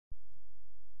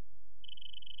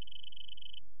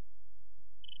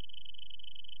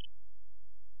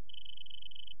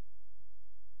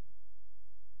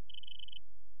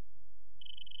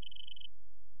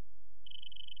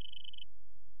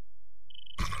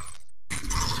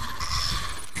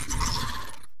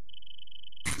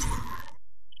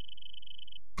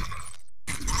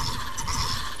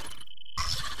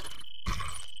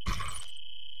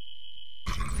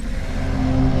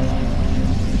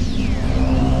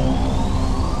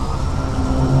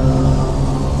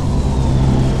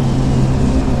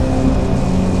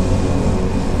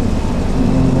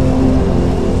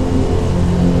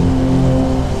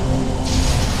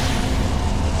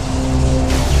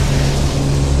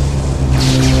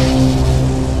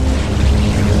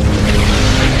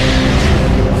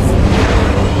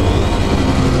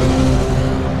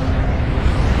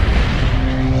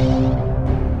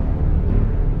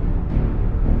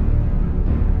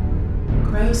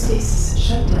Chronostasis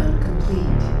shutdown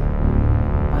complete.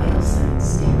 Vital signs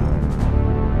stable.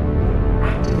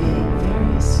 Activating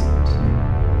various suit.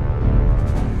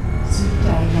 Suit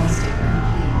diagnostic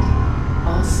complete.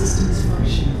 All systems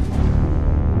functional.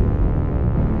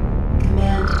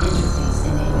 Command interface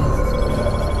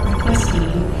enabled. Requesting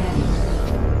new heading.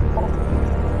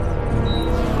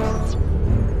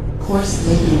 Course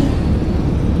linear.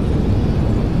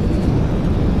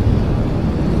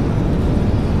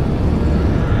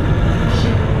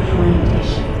 Ship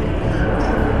reorientation.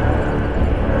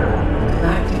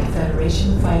 Galactic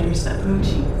Federation fighters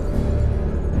approaching.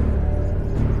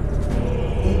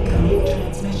 Incoming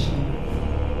transmission.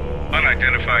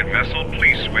 Unidentified vessel,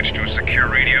 please switch to a secure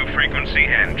radio frequency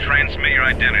and transmit your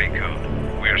identity code.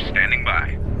 We are standing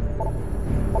by.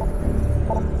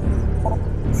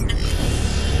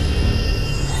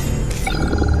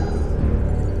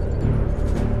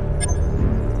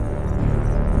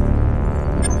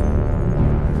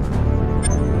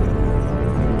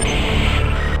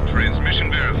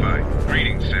 Transmission verified.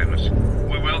 Greetings, Samus.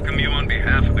 We welcome you on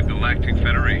behalf of the Galactic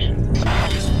Federation.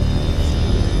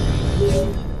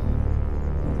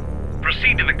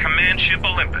 Proceed to the command ship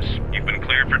Olympus. You've been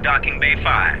cleared for docking bay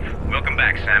 5. Welcome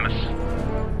back, Samus.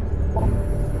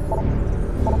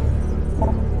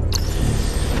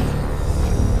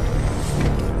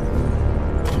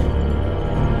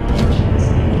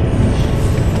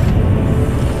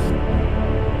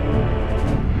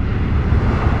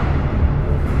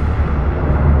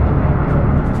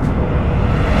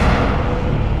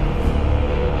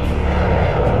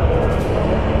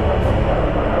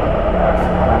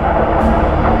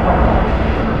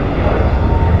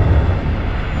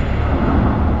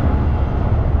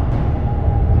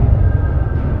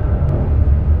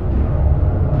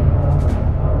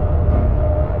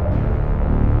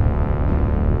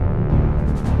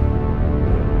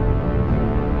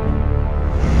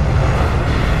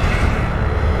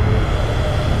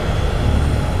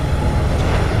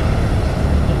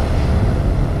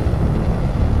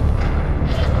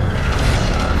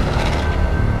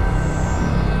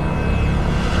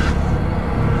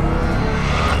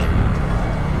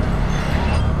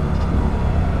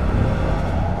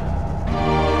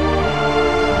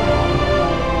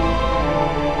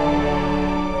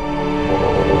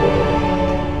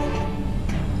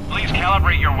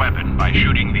 Calibrate your weapon by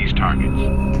shooting these targets.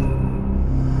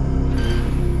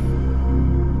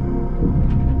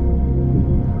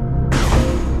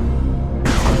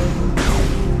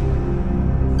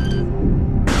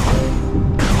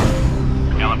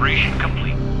 Calibration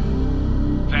complete.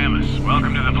 Samus,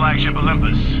 welcome to the flagship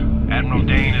Olympus. Admiral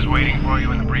Dane is waiting for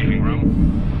you in the briefing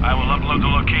room. I will upload the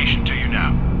location to you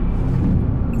now.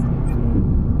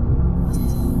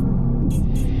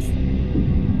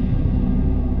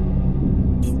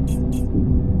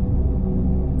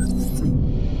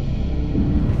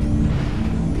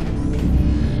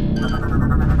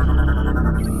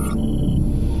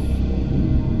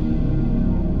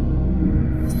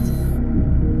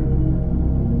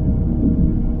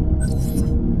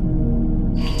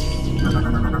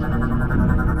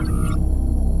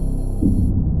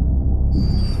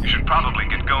 Probably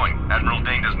get going. Admiral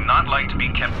Dane does not like to be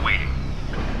kept waiting.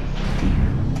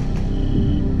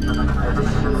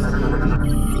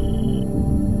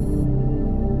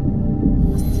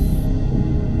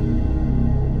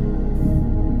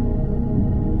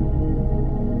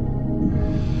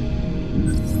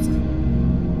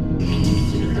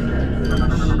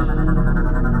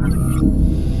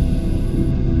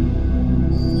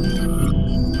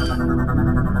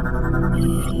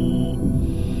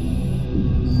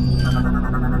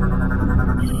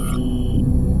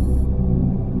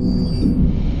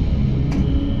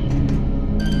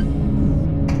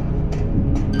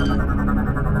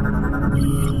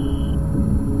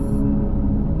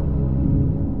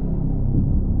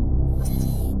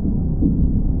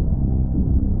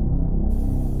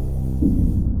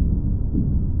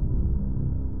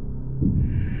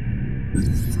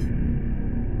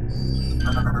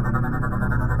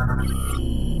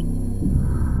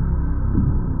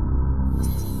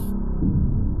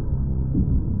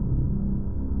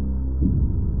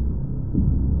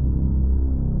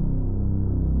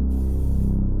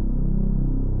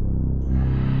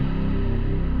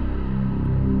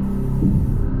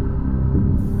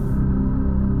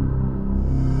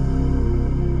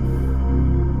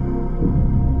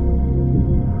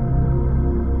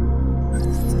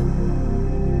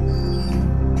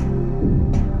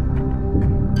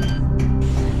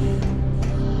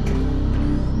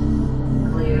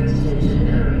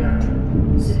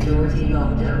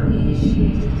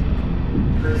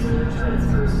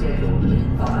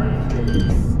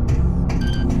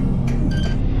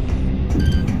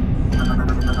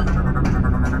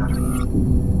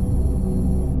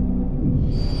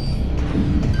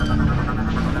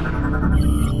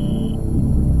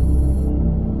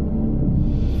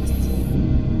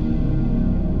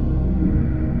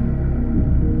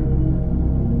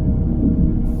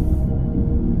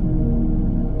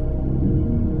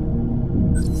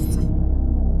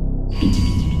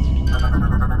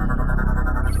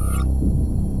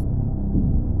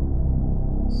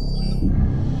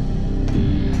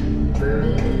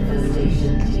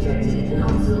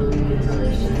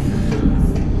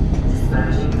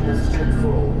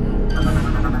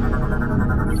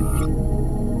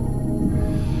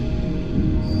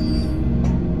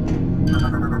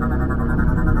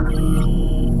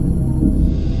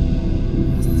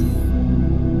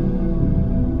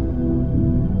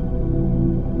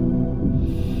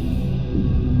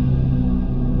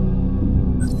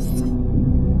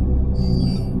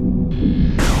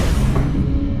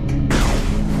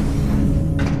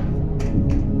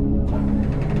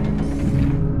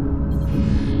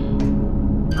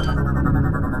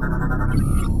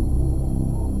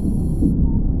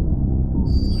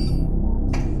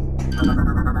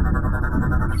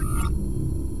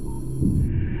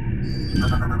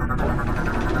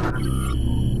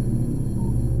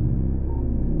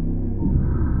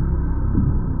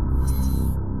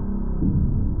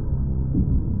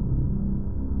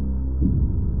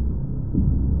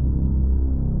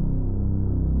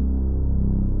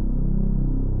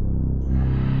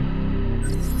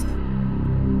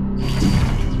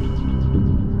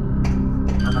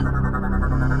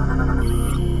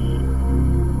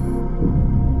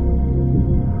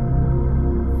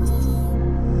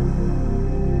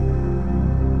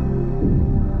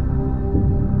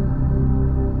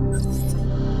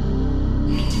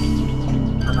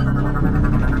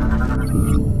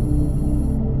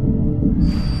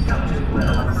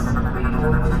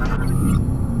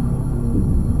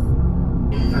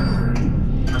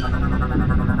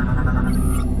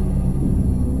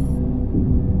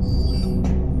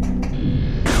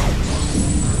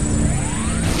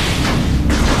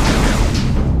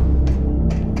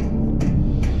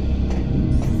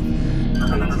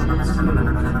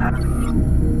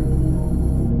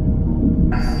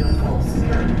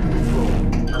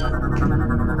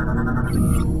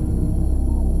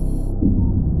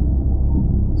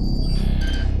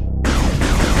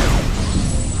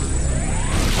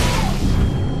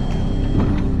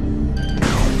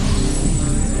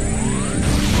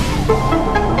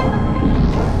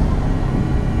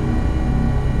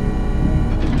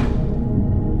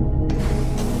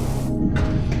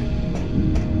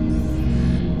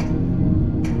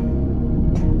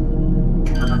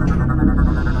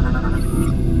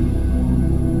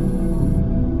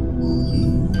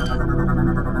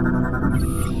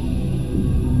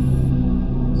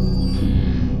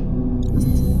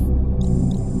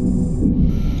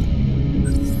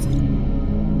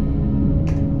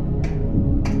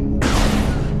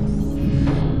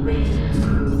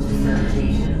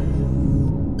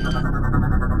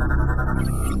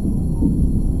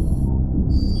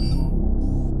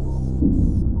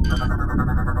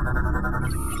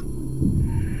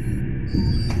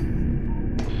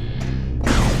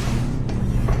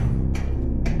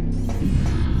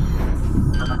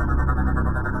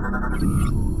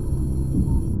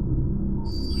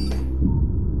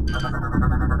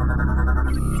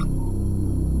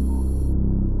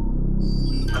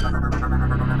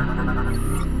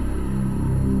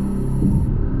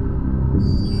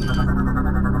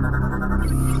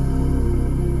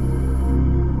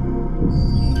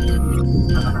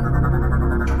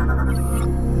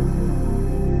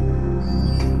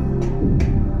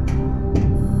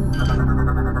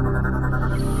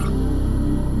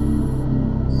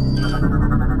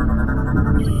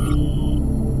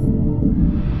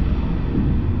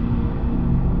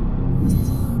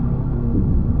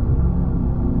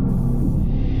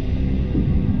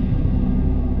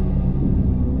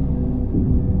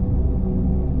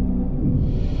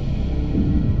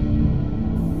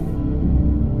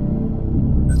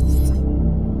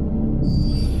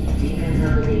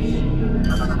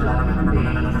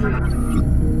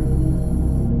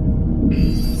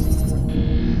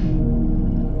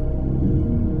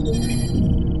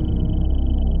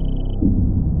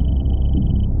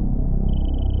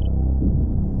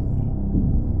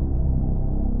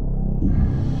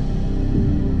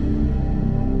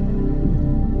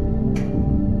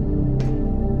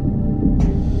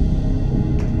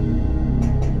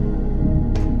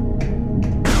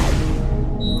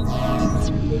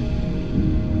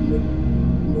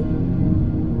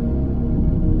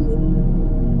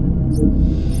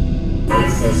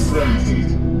 Access granted.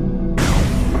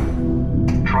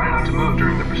 Try not to move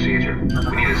during the procedure.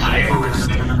 We need a stay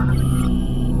focused.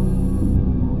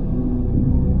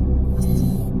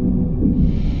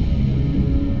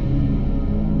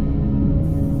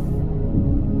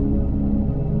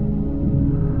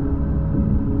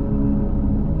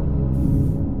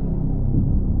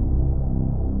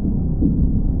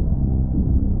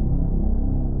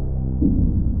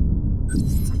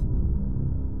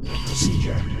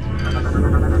 Procedure.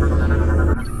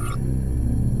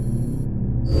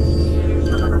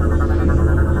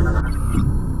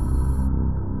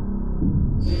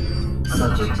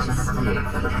 Subject to sleep.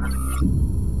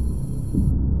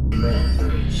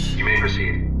 Leverage. You may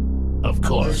proceed. Of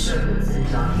course. Disturbance in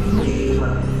docking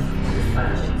 12.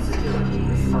 Dispatching security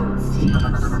response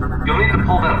teams. You'll need to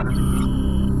pull them.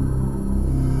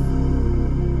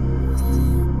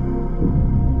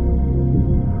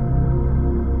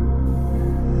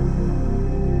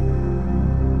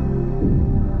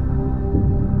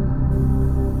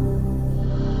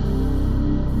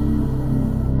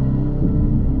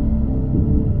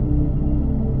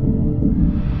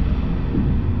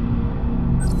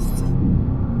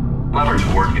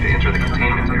 enter the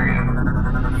containment area.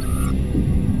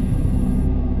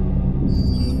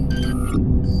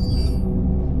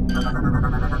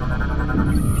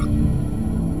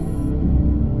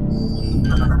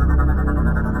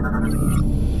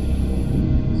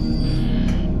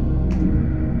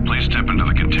 Please step into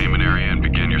the containment area and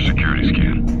begin your security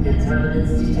scan.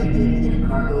 Contaminants detected in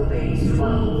cargo bays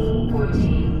 12,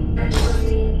 14, and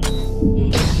 15.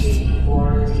 Initiating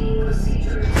quarantine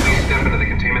procedures. Please step into the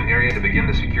containment area to begin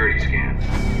the security scan.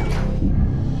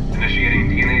 Initiating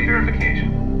DNA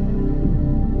verification.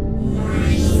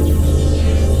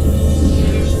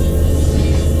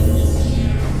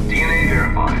 DNA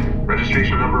verified.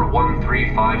 Registration number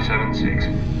 13576.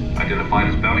 Identified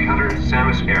as bounty hunter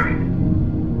Samus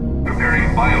Aran. Preparing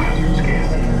biohazard scan.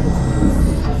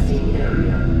 Testing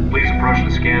area. Please approach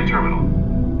the scan terminal.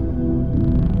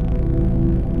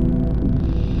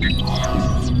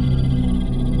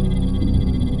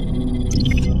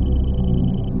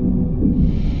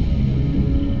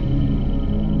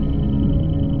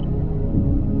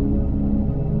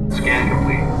 Scan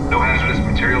complete. No hazardous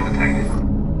material detected.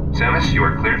 Samus, you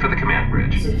are cleared for the command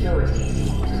bridge. Security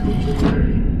team to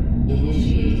engineering.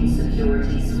 Initiating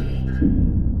security sweep.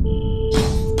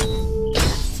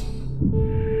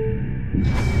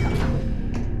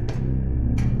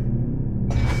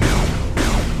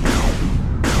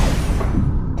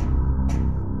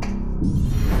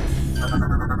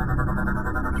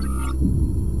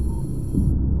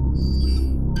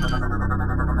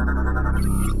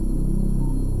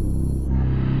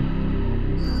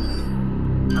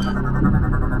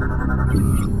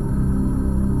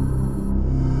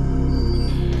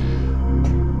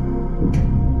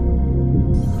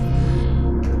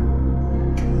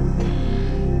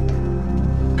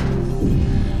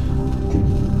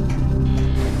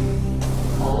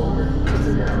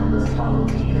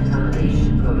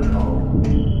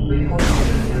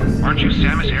 Aren't you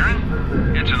Samus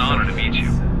Aran? It's an honor to meet you.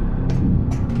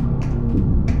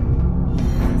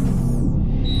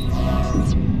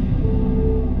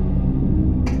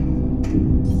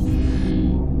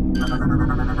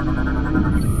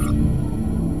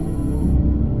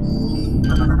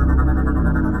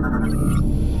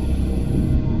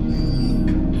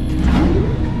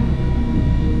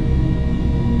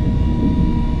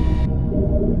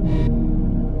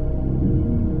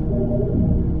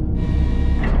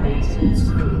 Maintenance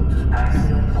crew to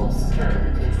axial pulse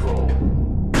cannon control.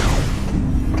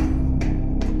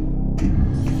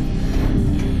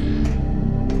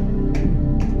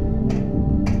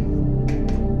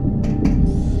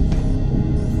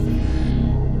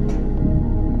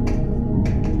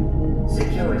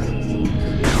 Security team to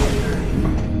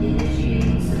engineering.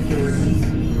 Initiating security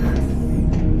sweep.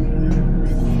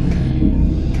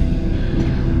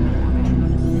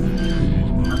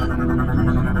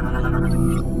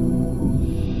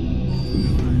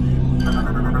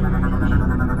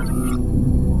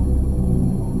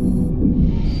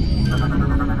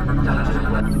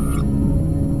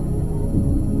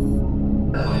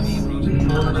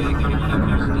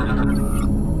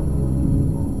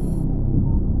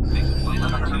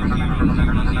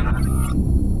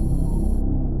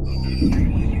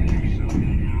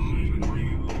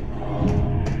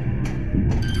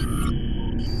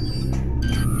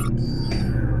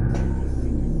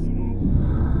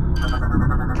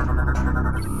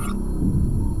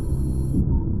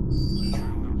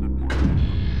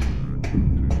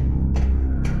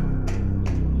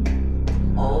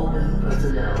 All new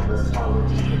personnel must follow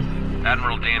deacon.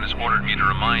 Admiral Dane has ordered me to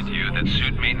remind you that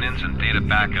suit maintenance and data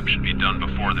backup should be done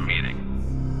before the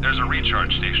meeting. There's a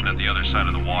recharge station at the other side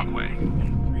of the walkway.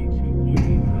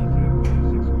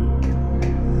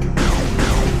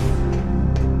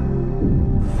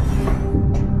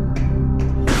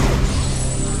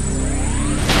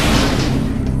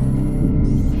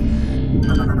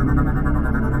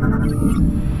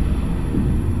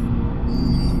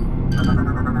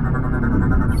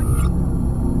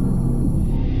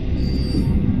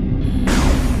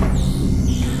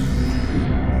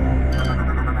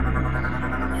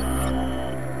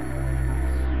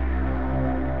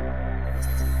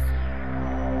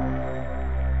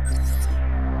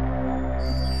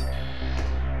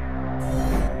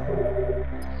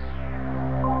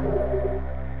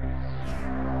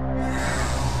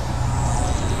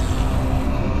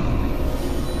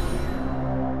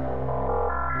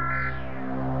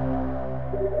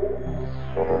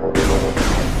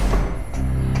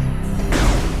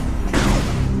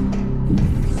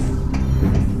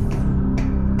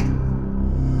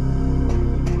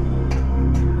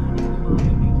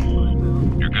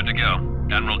 You're good to go.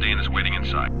 Admiral Dane is waiting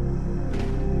inside.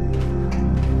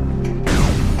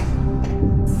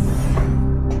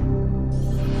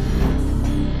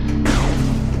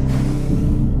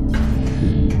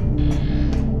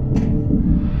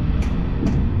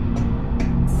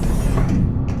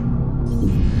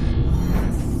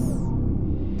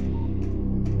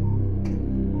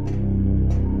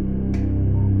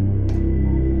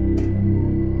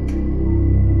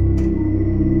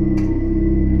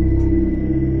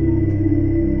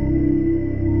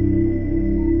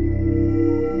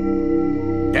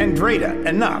 Andreda,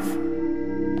 enough.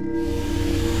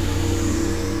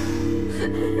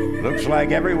 Looks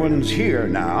like everyone's here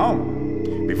now.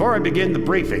 Before I begin the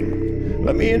briefing,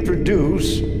 let me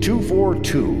introduce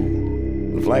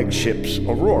 242, the flagship's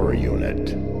Aurora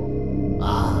unit.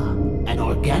 Ah, an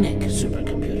organic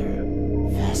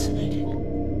supercomputer.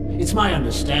 Fascinating. It's my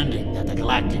understanding that the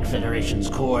Galactic Federation's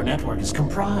core network is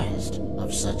comprised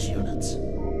of such units.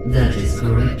 That is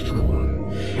correct, Core,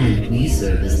 and we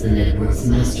serve as the network's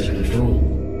master control.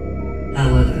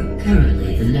 However,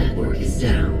 currently the network is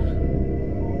down.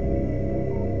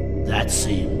 That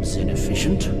seems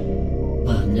inefficient.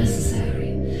 But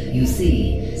necessary. You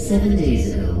see, 7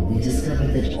 days ago we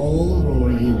discovered that all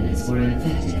Aurora units were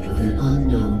infected with an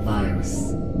unknown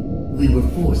virus. We were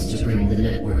forced to bring the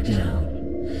network down.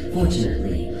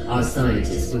 Fortunately, our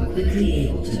scientists were quickly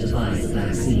able to devise a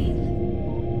vaccine.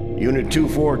 Unit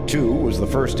 242 was the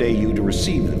first AU to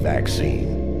receive the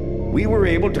vaccine. We were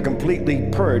able to completely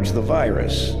purge the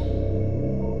virus.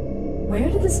 Where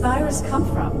did this virus come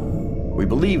from? We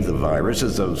believe the virus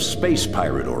is of space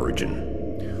pirate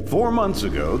origin. 4 months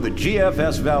ago, the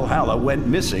GFS Valhalla went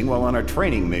missing while on a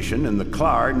training mission in the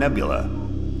Klar Nebula.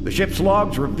 The ship's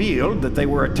logs revealed that they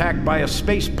were attacked by a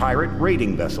space pirate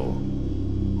raiding vessel.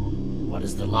 What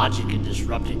is the logic in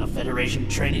disrupting a Federation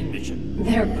training mission?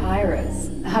 They're pirates.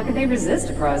 How could they resist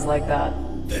a prize like that?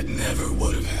 That never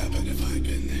would have happened if I'd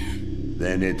been there.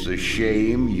 Then it's a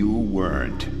shame you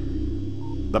weren't.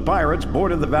 The pirates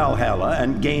boarded the Valhalla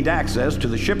and gained access to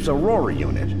the ship's Aurora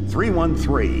unit,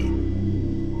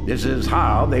 313. This is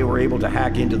how they were able to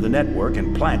hack into the network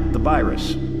and plant the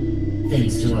virus.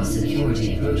 Thanks to our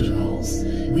security protocols,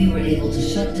 we were able to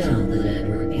shut down the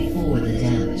network before the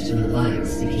damage from the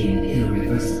virus became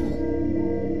irreversible.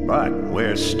 But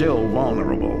we're still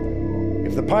vulnerable.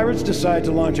 If the pirates decide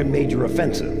to launch a major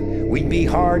offensive, we'd be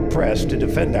hard-pressed to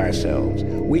defend ourselves.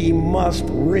 We must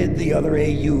rid the other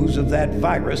AUs of that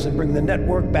virus and bring the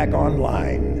network back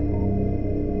online.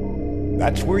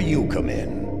 That's where you come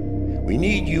in. We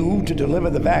need you to deliver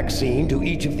the vaccine to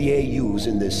each of the AUs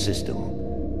in this system.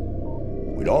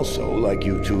 We'd also like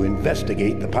you to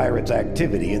investigate the pirates'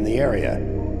 activity in the area.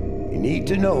 You need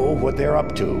to know what they're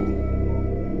up to.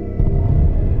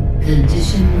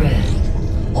 Condition red.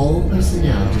 All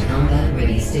personnel to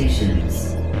combat-ready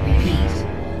stations. Repeat.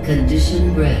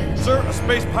 Condition red. Sir, a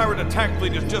space pirate attack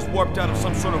fleet has just warped out of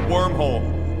some sort of wormhole.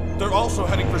 They're also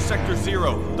heading for Sector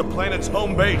 0, the planet's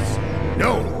home base.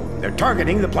 No, they're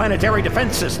targeting the planetary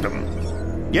defense system.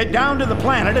 Get down to the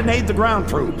planet and aid the ground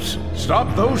troops.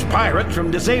 Stop those pirates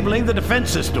from disabling the defense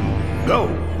system. Go!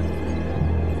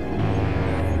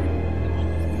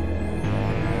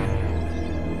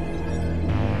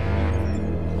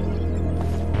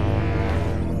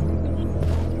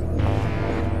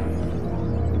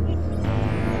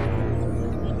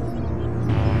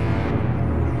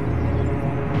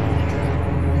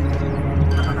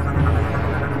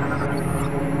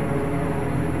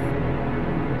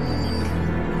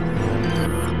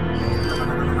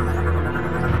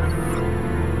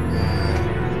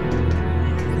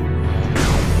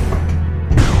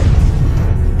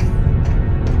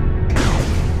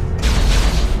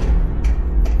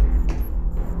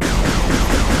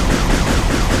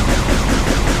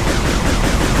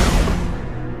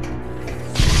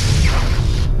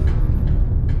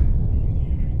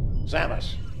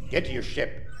 Samus, get to your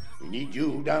ship. We need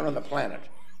you down on the planet.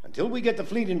 Until we get the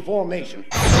fleet in formation.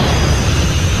 Get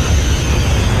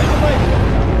away!